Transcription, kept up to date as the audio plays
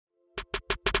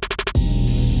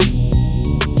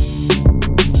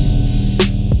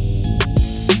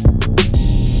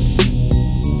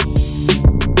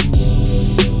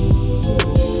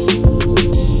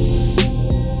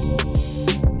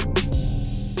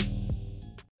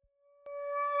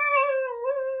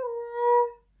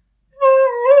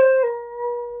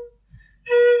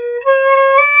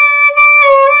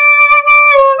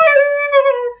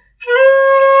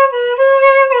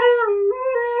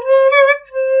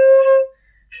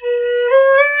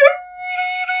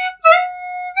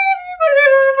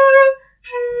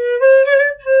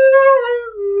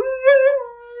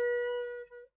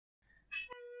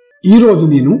ఈరోజు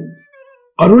నేను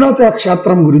అరుణాచల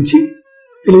క్షేత్రం గురించి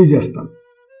తెలియజేస్తాను.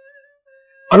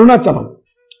 అరుణాచలం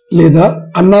లేదా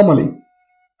అన్నామలై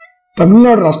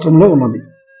తమిళనాడు రాష్ట్రంలో ఉన్నది.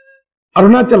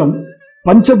 అరుణాచలం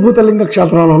పంచభూత లింగ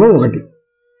క్షేత్రాలలో ఒకటి.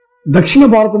 దక్షిణ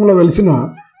భారతంలో వెలిసిన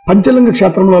పంచలింగ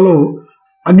క్షేత్రములలో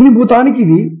అగ్నిభూతానికి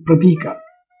ఇది ప్రతీక.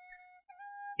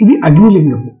 ఇది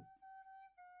అగ్నిలింగము.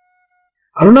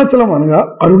 అరుణాచలం అనగా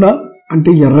అరుణ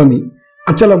అంటే ఎర్రని,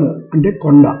 అచలము అంటే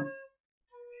కొండ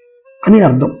అని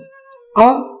అర్థం. ఆ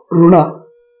రుణ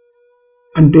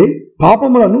అంటే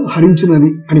పాపములను హరించినది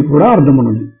అని కూడా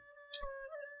అర్థమున్నది.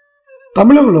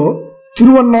 తమిళంలో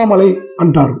తిరువన్నామలై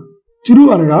అంటారు. తిరు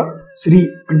అనగా శ్రీ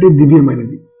అంటే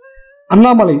దివ్యమైనది,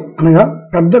 అన్నామలై అనగా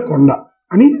పెద్ద కొండ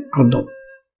అని అర్థం.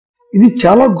 ఇది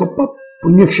చాలా గొప్ప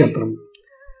పుణ్యక్షేత్రం.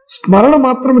 స్మరణ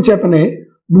మాత్రం చేతనే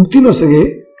ముక్తి నొసగే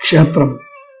క్షేత్రం.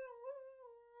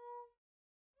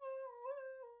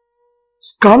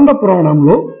 స్కాంద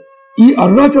పురాణంలో ఈ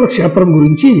అరుణాచల క్షేత్రం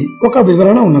గురించి ఒక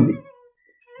వివరణ ఉన్నది.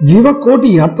 జీవకోటి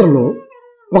యాత్రలో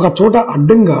ఒక చోట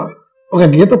అడ్డంగా ఒక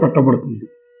గీత పెట్టబడుతుంది.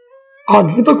 ఆ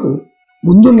గీతకు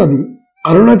ముందున్నది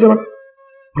అరుణాచల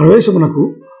ప్రవేశమునకు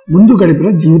ముందు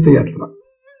గడిపిన జీవిత యాత్ర.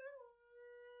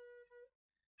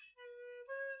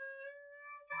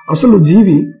 అసలు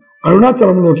జీవి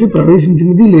అరుణాచలంలోకి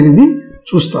ప్రవేశించినది లేనిది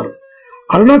చూస్తారు.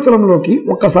 అరుణాచలంలోకి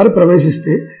ఒక్కసారి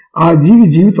ప్రవేశిస్తే ఆ జీవి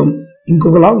జీవితం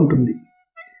ఇంకొకలా ఉంటుంది.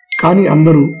 కానీ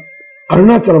అందరూ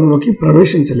అరుణాచలంలోకి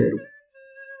ప్రవేశించలేరు.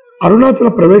 అరుణాచల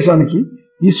ప్రవేశానికి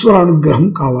ఈశ్వరానుగ్రహం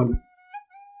కావాలి.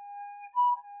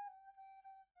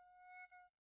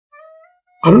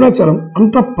 అరుణాచలం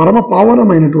అంత పరమ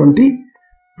పావనమైనటువంటి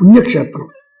పుణ్యక్షేత్రం.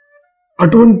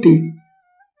 అటువంటి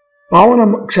పావన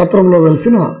క్షేత్రంలో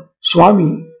వెలిసిన స్వామి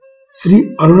శ్రీ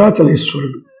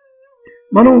అరుణాచలేశ్వరుడు.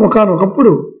 మనం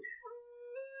ఒకానొకప్పుడు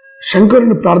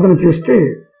శంకరుని ప్రార్థన చేస్తే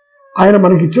ఆయన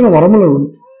మనకిచ్చిన వరములు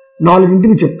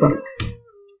 4 చెప్తారు.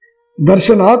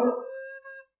 దర్శనాత్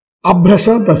అభ్రశ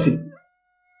దశి,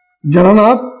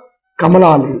 జననాత్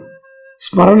కమలాలే,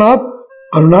 స్మరణాత్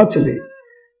అరుణాచలే,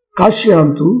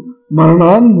 కాశ్యాంతు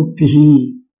మరణాన్ముక్తి.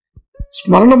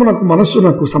 స్మరణమునకు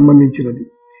మనస్సునకు సంబంధించినది.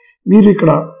 మీరు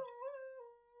ఇక్కడ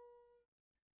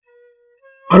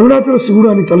అరుణాచల శివుడు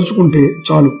అని తలుచుకుంటే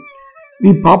చాలు, మీ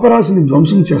పాపరాశిని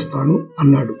ధ్వంసం చేస్తాను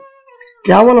అన్నాడు.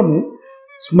 కేవలము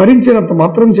స్మరించినంత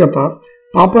మాత్రం చేత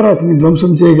పాపరాశిని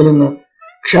ధ్వంసం చేయగలిగిన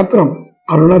క్షేత్రం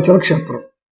అరుణాచల క్షేత్రం.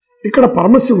 ఇక్కడ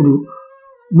పరమశివుడు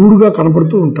 3గా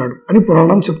కనపడుతూ ఉంటాడు అని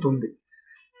పురాణం చెప్తుంది.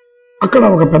 అక్కడ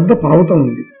ఒక పెద్ద పర్వతం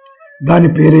ఉంది. దాని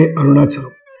పేరే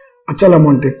అరుణాచలం. అచలం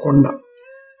అంటే కొండ.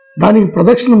 దానికి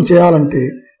ప్రదక్షిణం చేయాలంటే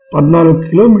 14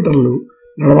 కిలోమీటర్లు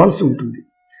నడవాల్సి ఉంటుంది.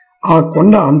 ఆ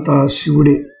కొండ అంతా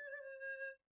శివుడే.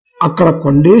 అక్కడ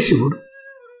కొండే శివుడు.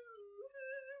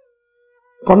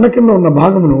 కొండ కింద ఉన్న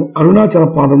భాగమును అరుణాచల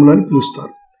పాదములు అని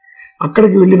పిలుస్తారు.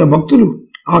 అక్కడికి వెళ్ళిన భక్తులు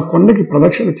ఆ కొండకి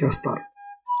ప్రదక్షిణ చేస్తారు.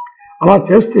 అలా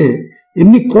చేస్తే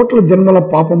ఎన్ని కోట్ల జన్మల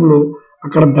పాపములు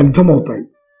అక్కడ దగ్ధమవుతాయి.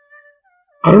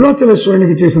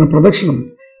 అరుణాచలేశ్వరునికి చేసిన ప్రదక్షిణం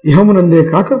ఇహమునందే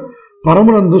కాక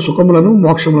పరమునందు సుఖములను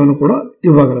మోక్షములను కూడా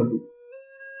ఇవ్వగలదు.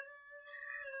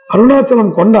 అరుణాచలం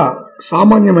కొండ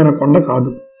సామాన్యమైన కొండ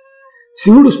కాదు.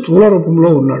 శివుడు స్థూల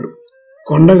రూపంలో ఉన్నాడు,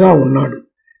 కొండగా ఉన్నాడు.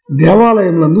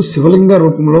 దేవాలయములందు శివలింగ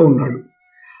రూపంలో ఉన్నాడు.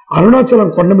 అరుణాచలం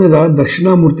కొండ మీద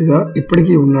దక్షిణామూర్తిగా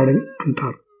ఇప్పటికీ ఉన్నాడని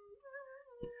అంటారు.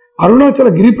 అరుణాచల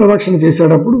గిరి ప్రదక్షిణ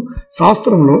చేసేటప్పుడు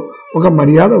శాస్త్రంలో ఒక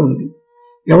మర్యాద ఉంది.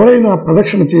 ఎవరైనా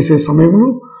ప్రదక్షిణ చేసే సమయంలో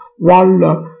వాళ్ళ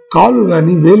కాలు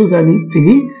గాని వేలు గాని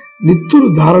తెగి నిత్తులు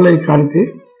ధారలై కారితే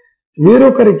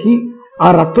వేరొకరికి ఆ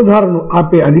రక్తధారను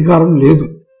ఆపే అధికారం లేదు.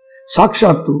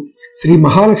 సాక్షాత్తు శ్రీ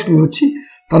మహాలక్ష్మి వచ్చి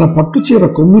తన పట్టుచీర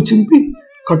కొమ్ము చింపి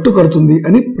కట్టుకడుతుంది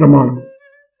అని ప్రమాణం.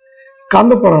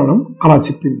 స్కాంద పురాణం అలా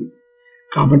చెప్పింది.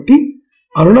 కాబట్టి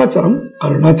అరుణాచలం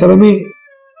అరుణాచలమే.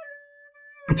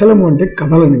 అచలము అంటే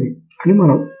కదలనిది అని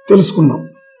మనం తెలుసుకున్నాం.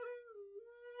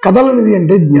 కదలనిది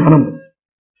అంటే జ్ఞానము.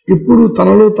 ఇప్పుడు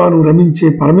తనలో తాను రమించే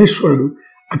పరమేశ్వరుడు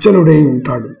అచలుడై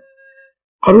ఉంటాడు.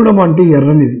 అరుణం అంటే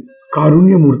ఎర్రనిది,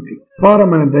 కారుణ్యమూర్తి,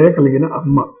 అపారమైన దయ కలిగిన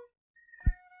అమ్మ.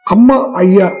 అమ్మ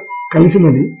అయ్య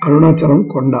కలిసినది అరుణాచలం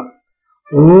కొండ.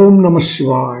 ఓం నమ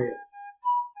శివాయ.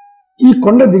 ఈ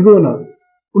కొండ దిగువన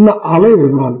ఉన్న ఆలయ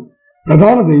వివరాలు.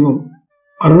 ప్రధాన దైవం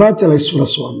అరుణాచలేశ్వర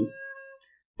స్వామి.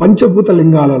 పంచభూత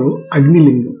లింగాలలో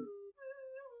అగ్నిలింగం.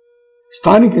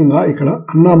 స్థానికంగా ఇక్కడ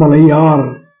అన్నామలయ్యార్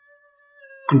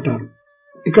అంటారు.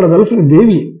 ఇక్కడ వెలసిన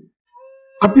దేవి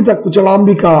అపిత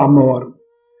కుచలాంబిక అమ్మవారు.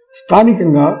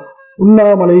 స్థానికంగా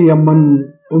ఉన్నామలై అమ్మన్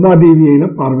ఉమాదేవి అయిన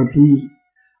పార్వతి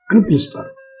అని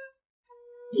పిలుస్తారు.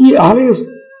 ఈ ఆలయ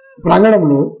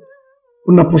ప్రాంగణంలో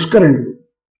ఉన్న పుష్కరిణులు,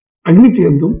 అగ్ని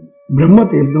తీర్థం, బ్రహ్మ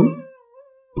తీర్థం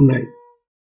ఉన్నాయి.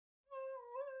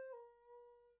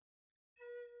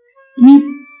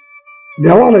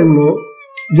 దేవాలయంలో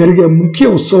జరిగే ముఖ్య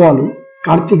ఉత్సవాలు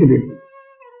కార్తీక దీపం.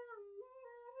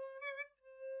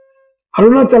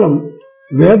 అరుణాచలం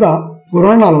వేద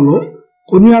పురాణాలలో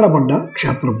కొనియాడబడ్డ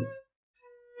క్షేత్రం.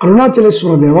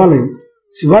 అరుణాచలేశ్వర దేవాలయం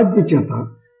శివాజ్ఞ చేత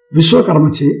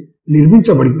విశ్వకర్మచే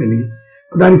నిర్మించబడిందని,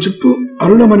 దాని చుట్టూ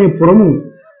అరుణమనే పురము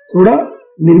కూడా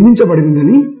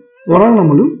నిర్మించబడిందని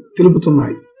పురాణములు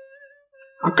తెలుపుతున్నాయి.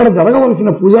 అక్కడ జరగవలసిన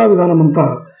పూజా విధానమంతా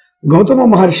గౌతమ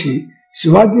మహర్షి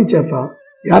శివాజ్ఞ చేత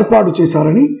ఏర్పాటు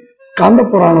చేశారని స్కాంద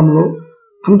పురాణంలో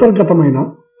అంతర్గతమైన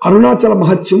అరుణాచల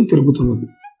మహత్యం తెలుపుతున్నది.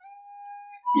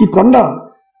 ఈ కొండ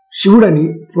శివుడని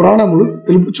పురాణములు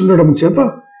తెలుపుచుండడం చేత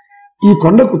ఈ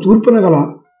కొండకు తూర్పున గల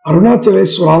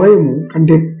అరుణాచలేశ్వరాలయము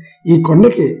కంటే ఈ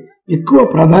కొండకే ఎక్కువ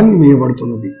ప్రాధాన్యం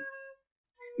ఇవ్వబడుతున్నది.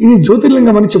 ఇది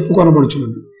జ్యోతిర్లింగం అని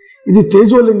చెప్పుకొనబడుచున్నది. ఇది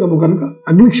తేజోలింగము కనుక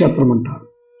అగ్నిక్షేత్రం అంటారు.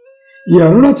 ఈ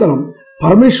అరుణాచలం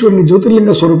పరమేశ్వరుని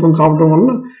జ్యోతిర్లింగ స్వరూపం కావటం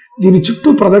వల్ల దీని చుట్టూ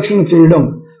ప్రదక్షిణ చేయడం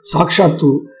సాక్షాత్తు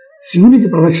శివునికి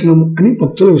ప్రదక్షిణం అని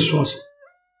భక్తుల విశ్వాసం.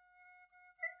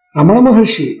 రమణ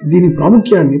మహర్షి దీని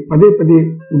ప్రాముఖ్యాన్ని పదే పదే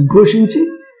ఉద్ఘోషించి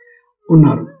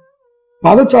ఉన్నారు.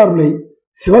 పాదచారులై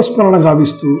శివస్మరణ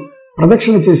గావిస్తూ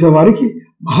ప్రదక్షిణ చేసేవారికి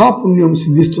మహాపుణ్యం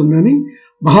సిద్ధిస్తుందని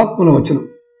మహాత్ముల వచనం.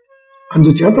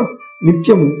 అందుచేత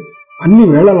నిత్యము అన్ని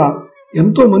వేళలా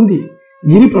ఎంతో మంది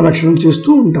గిరి ప్రదక్షిణం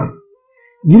చేస్తూ ఉంటారు.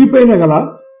 గిరిపైన గల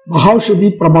మహౌషధి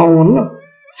ప్రభావం వల్ల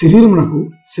శరీరమునకు,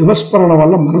 శివస్మరణ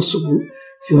వల్ల మనస్సుకు,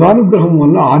 శివానుగ్రహం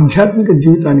వల్ల ఆధ్యాత్మిక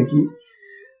జీవితానికి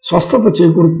స్వస్థత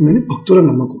చేకూరుతుందని భక్తుల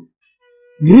నమ్మకం.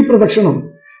 గిరి ప్రదక్షిణం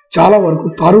చాలా వరకు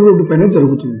తారు రోడ్డు పైన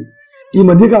జరుగుతుంది. ఈ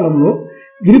మధ్యకాలంలో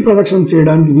గిరి ప్రదక్షిణం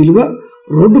చేయడానికి వీలుగా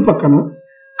రోడ్డు పక్కన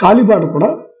కాలిబాట కూడా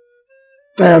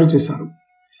తయారు చేశారు.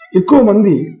 ఎక్కువ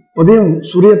మంది ఉదయం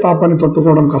సూర్యతాపాన్ని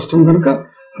తట్టుకోవడం కష్టం కనుక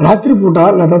రాత్రిపూట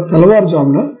లేదా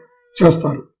తెల్లవారుజామున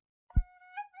చేస్తారు.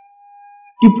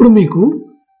 ఇప్పుడు మీకు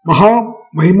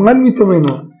మహిమాన్వితమైన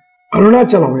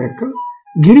అరుణాచలం యొక్క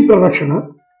గిరి ప్రదక్షిణ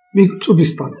మీకు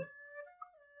చూపిస్తాను.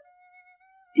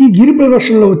 ఈ గిరి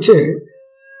ప్రదక్షిణలో వచ్చే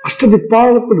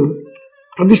అష్టదిక్పాలకులు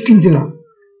ప్రతిష్ఠించిన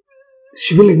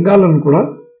శివలింగాలను కూడా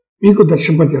మీకు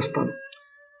దర్శింపజేస్తాను.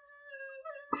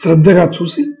 శ్రద్ధగా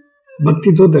చూసి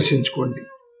భక్తితో దర్శించుకోండి.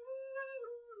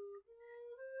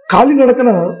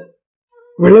 కాలినడకన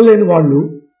వెళ్ళలేని వాళ్ళు,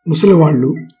 ముసలి వాళ్ళు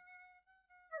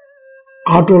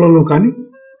ఆటోలలో కానీ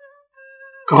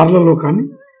కార్లలో కానీ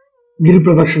గిరి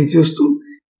ప్రదక్షిణ చేస్తూ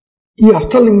ఈ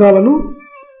అష్టలింగాలను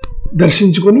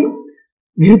దర్శించుకొని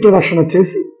గిరి ప్రదక్షిణ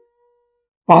చేసి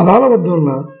పాదాల వద్ద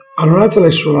ఉన్న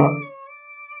అరుణాచలేశ్వర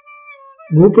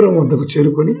గోపురం వద్దకు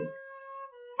చేరుకొని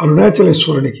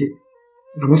అరుణాచలేశ్వరునికి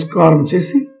నమస్కారం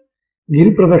చేసి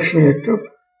గిరి ప్రదక్షిణ యొక్క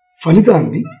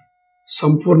ఫలితాన్ని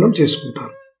సంపూర్ణం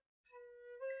చేసుకుంటారు.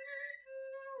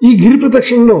 ఈ గిరి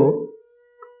ప్రదక్షిణలో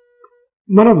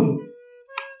మనం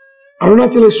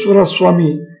అరుణాచలేశ్వర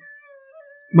స్వామి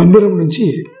మందిరం నుంచి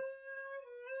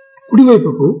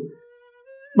కుడివైపుకు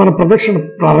మన ప్రదక్షిణ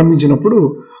ప్రారంభించినప్పుడు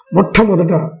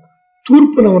మొట్టమొదట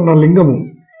తూర్పున ఉన్న లింగము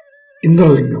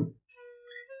ఇంద్రలింగం.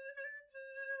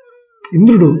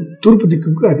 ఇంద్రుడు తూర్పు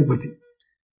దిక్కుకు అధిపతి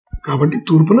కాబట్టి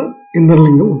తూర్పున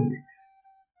ఇంద్రలింగం ఉంది.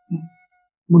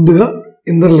 ముందుగా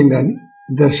ఇంద్రలింగాన్ని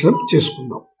దర్శనం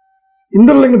చేసుకుందాం.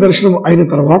 ఇంద్రలింగ దర్శనం అయిన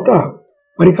తర్వాత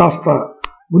మరి కాస్త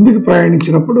ముందుకు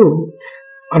ప్రయాణించినప్పుడు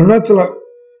అరుణాచల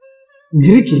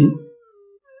గిరికి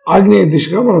ఆగ్నేయ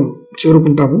దిశగా మనం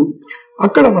చేరుకుంటాము.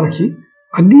 అక్కడ మనకి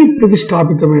అగ్ని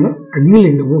ప్రతిష్టాపితమైన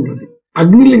అగ్నిలింగము ఉన్నది.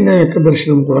 అగ్నిలింగం యొక్క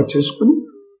దర్శనం కూడా చేసుకుని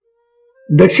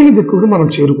దక్షిణ దిక్కుకు మనం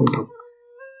చేరుకుంటాం.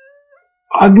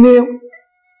 ఆగ్నేయ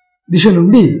దిశ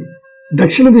నుండి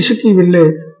దక్షిణ దిశకి వెళ్లే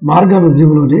మార్గ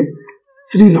మధ్యంలోనే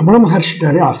శ్రీ రమణ మహర్షి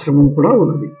గారి ఆశ్రమం కూడా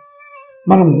ఉన్నది.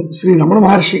 మనము శ్రీ రమణ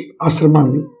మహర్షి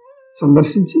ఆశ్రమాన్ని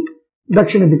సందర్శించి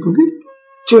దక్షిణ దిక్కుకి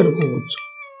చేరుకోవచ్చు.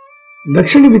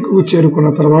 దక్షిణ దిక్కుకు చేరుకున్న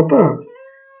తర్వాత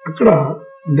అక్కడ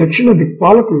దక్షిణ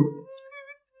దిక్పాలకులు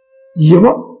యమ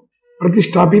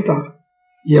ప్రతిష్టాపిత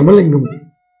యమలింగం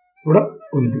కూడా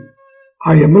ఉంది.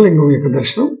 ఆ యమలింగం యొక్క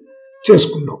దర్శనం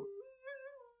చేసుకుందాం.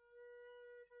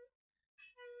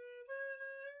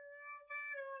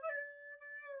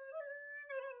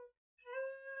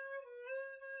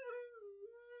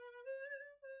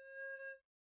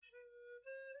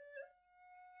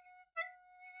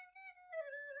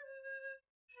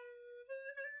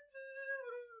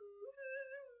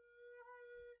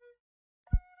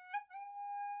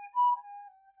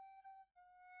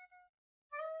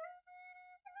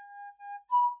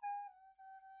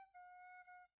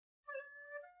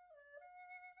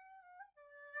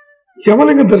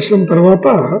 యమలింగ దర్శనం తర్వాత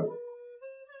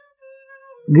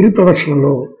గిరి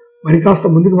ప్రదక్షిణలో మరి కాస్త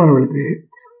ముందుకు మనం వెళితే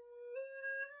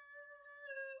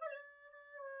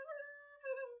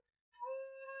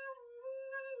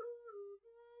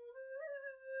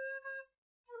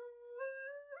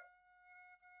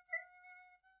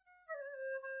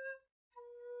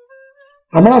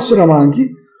రమణాశ్రమానికి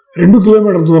 2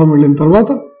 కిలోమీటర్ల దూరం వెళ్ళిన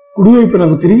తర్వాత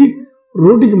కుడివైపునకు తిరిగి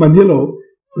రోడ్డుకి మధ్యలో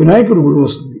వినాయకుడి గుడి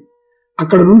వస్తుంది.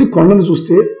 అక్కడ నుండి కొండను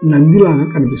చూస్తే నందిలాగా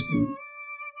కనిపిస్తుంది.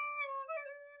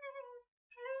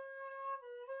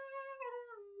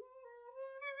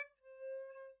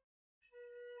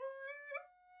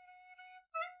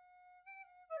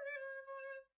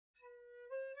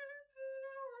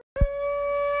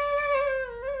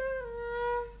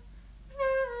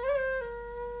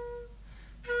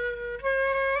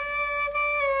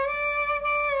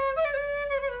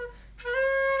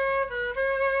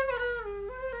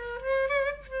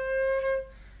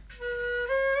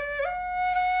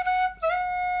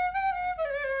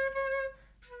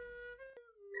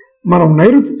 మనం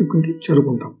నైరుతి దిక్కుకి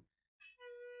చేరుకుంటాం.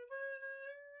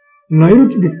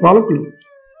 నైరుతి దిక్పాలకులు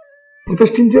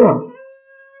ప్రతిష్ఠించిన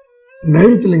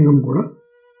నైరుతి లింగం కూడా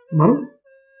మనం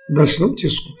దర్శనం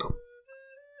చేసుకుంటాం.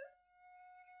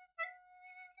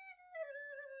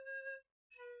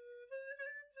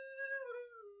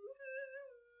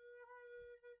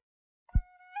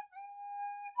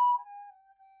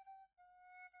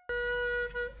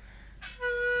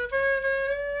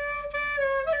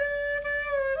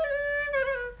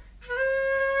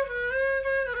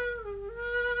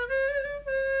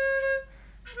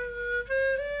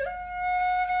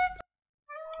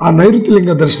 ఆ నైరుతి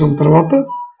లింగ దర్శనం తర్వాత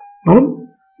మనం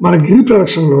మన గిరి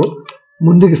ప్రదక్షిణలో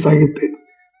ముందుకు సాగితే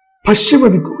పశ్చిమ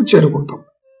దిక్కుకు చేరుకుంటాం.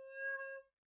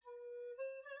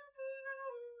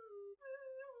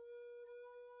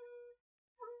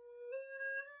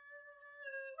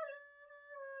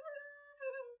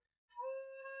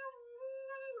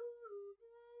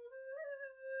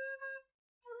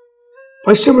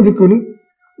 పశ్చిమ దిక్కుని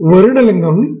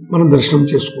వరుణలింగాన్ని మనం దర్శనం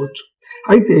చేసుకోవచ్చు.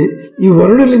 అయితే ఈ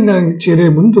వరుణలింగానికి చేరే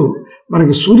ముందు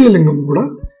మనకి సూర్యలింగం కూడా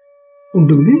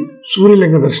ఉంటుంది.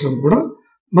 సూర్యలింగ దర్శనం కూడా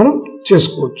మనం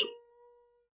చేసుకోవచ్చు.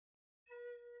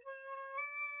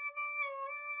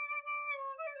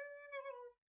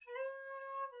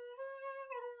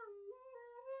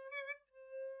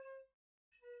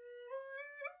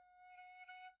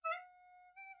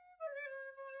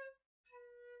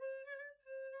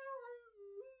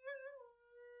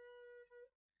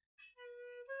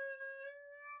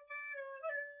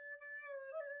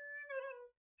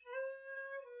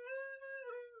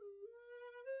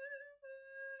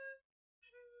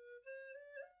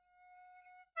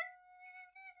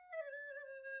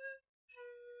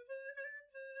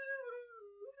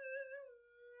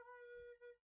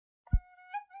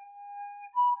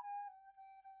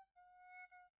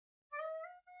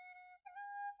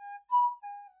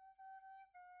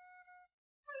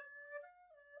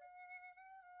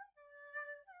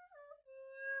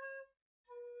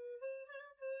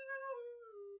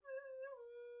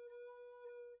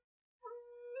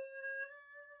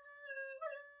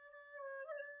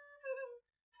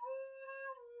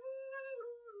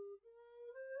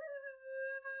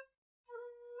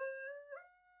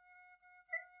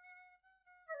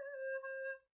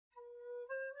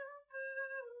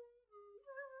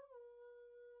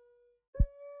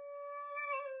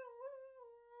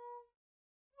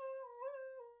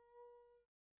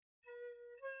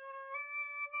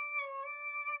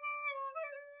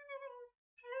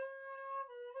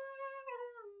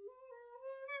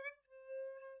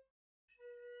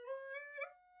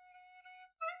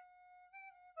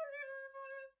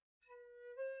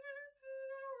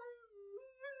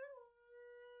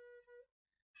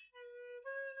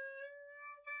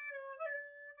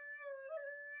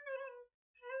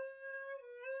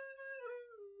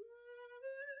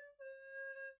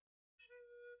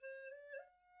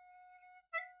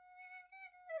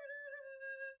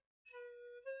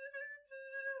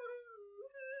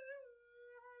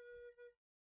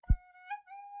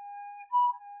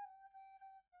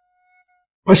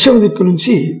 పశ్చిమ దిక్కు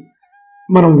నుంచి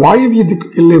మనం వాయువ్య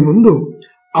దిక్కుకి వెళ్లే ముందు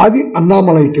ఆది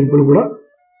అన్నామలై టెంపుల్ కూడా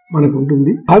మనకు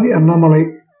ఉంటుంది. ఆది అన్నామలై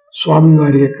స్వామి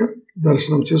వారి యొక్క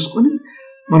దర్శనం చేసుకొని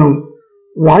మనం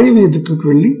వాయువ్య దిక్కుకు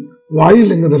వెళ్ళి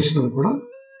వాయులింగ దర్శనం కూడా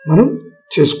మనం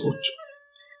చేసుకోవచ్చు.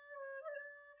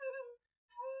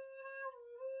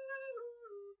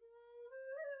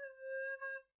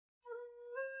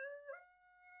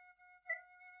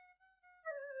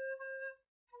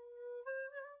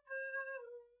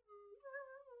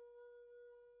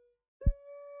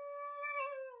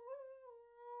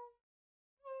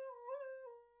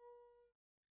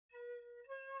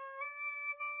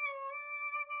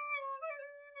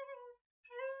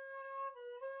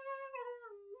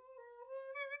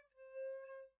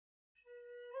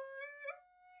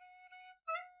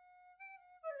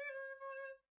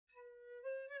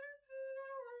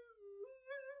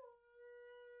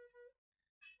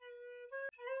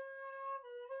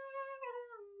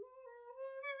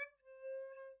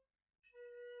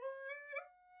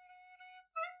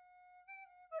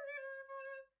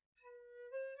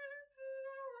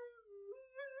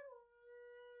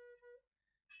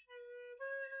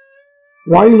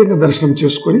 వాయులింగ దర్శనం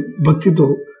చేసుకొని భక్తితో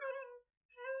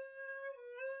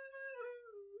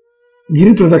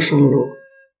గిరి ప్రదక్షిణలో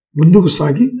ముందుకు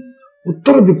సాగి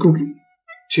ఉత్తర దిక్కుకి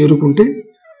చేరుకుంటే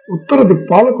ఉత్తర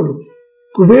దిక్పాలకుడు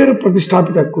కుబేర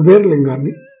ప్రతిష్టాపిత కుబేర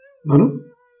లింగాన్ని మనం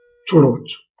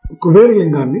చూడవచ్చు. కుబేర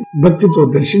లింగాన్ని భక్తితో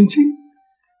దర్శించి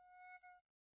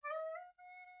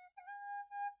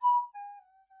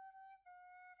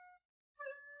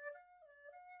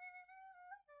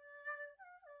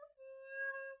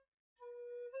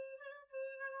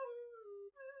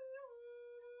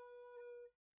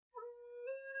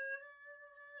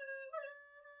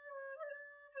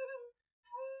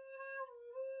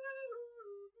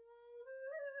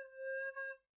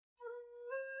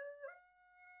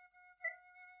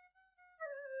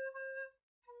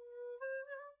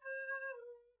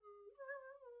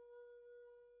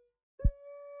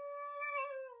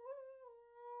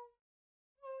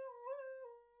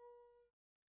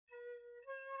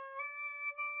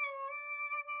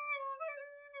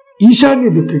ఈశాన్య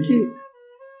దిక్కుకి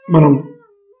మనం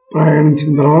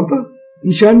ప్రయాణించిన తర్వాత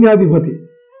ఈశాన్యాధిపతి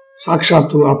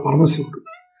సాక్షాత్తు ఆ పరమశివుడు.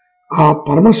 ఆ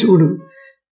పరమశివుడు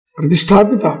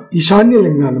ప్రతిష్టాపిత ఈశాన్య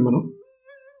లింగాన్ని మనం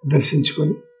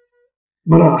దర్శించుకొని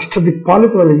మన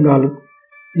అష్టదిక్పాలకుల లింగాలు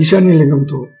ఈశాన్య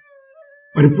లింగంతో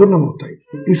పరిపూర్ణమవుతాయి.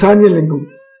 ఈశాన్య లింగం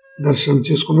దర్శనం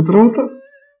చేసుకున్న తర్వాత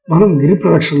మనం గిరి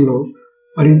ప్రదక్షిణలో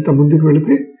మరింత ముందుకు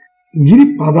వెళితే గిరి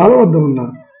పాదాల వద్ద ఉన్న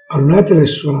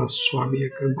అరుణాచలేశ్వర స్వామి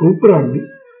యొక్క గోపురాన్ని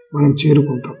మనం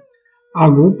చేరుకుంటాం. ఆ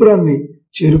గోపురాన్ని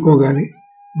చేరుకోగానే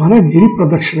మన గిరి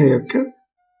ప్రదక్షిణ యొక్క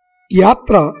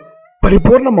యాత్ర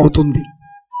పరిపూర్ణమవుతుంది.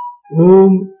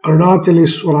 ఓం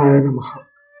అరుణాచలేశ్వరాయ నమః.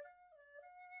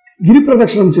 గిరి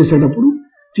ప్రదక్షిణం చేసేటప్పుడు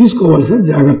తీసుకోవలసిన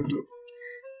జాగ్రత్తలు.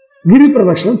 గిరి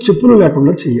ప్రదక్షిణం చెప్పులు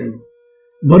లేకుండా చేయాలి.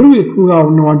 బరువు ఎక్కువగా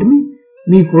ఉన్న వాటిని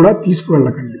మీ కూడా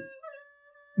తీసుకువెళ్ళకండి.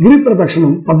 గిరి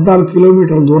ప్రదక్షిణం 14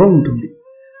 కిలోమీటర్ల దూరం ఉంటుంది.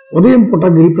 ఉదయం పూట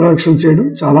గిరి ప్రదక్షిణం చేయడం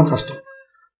చాలా కష్టం.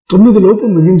 9 లోపు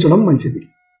ముగించడం మంచిది.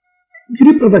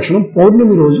 గిరి ప్రదక్షిణం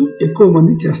పౌర్ణమి రోజు ఎక్కువ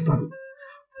మంది చేస్తారు.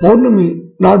 పౌర్ణమి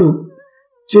నాడు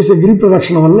చేసే గిరి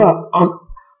ప్రదక్షిణ వల్ల ఆ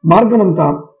మార్గమంతా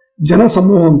జన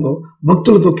సమూహంతో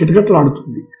భక్తులతో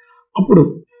కిటకిటలాడుతుంది. అప్పుడు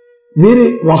వేరే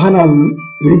వాహనాలను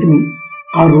వేటిని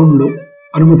ఆ రోడ్లో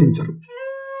అనుమతించరు.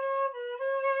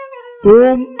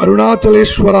 ఓం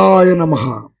అరుణాచలేశ్వరాయ నమః.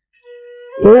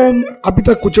 ఓం అపిత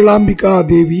కుచలాంబికా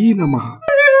దేవి నమః.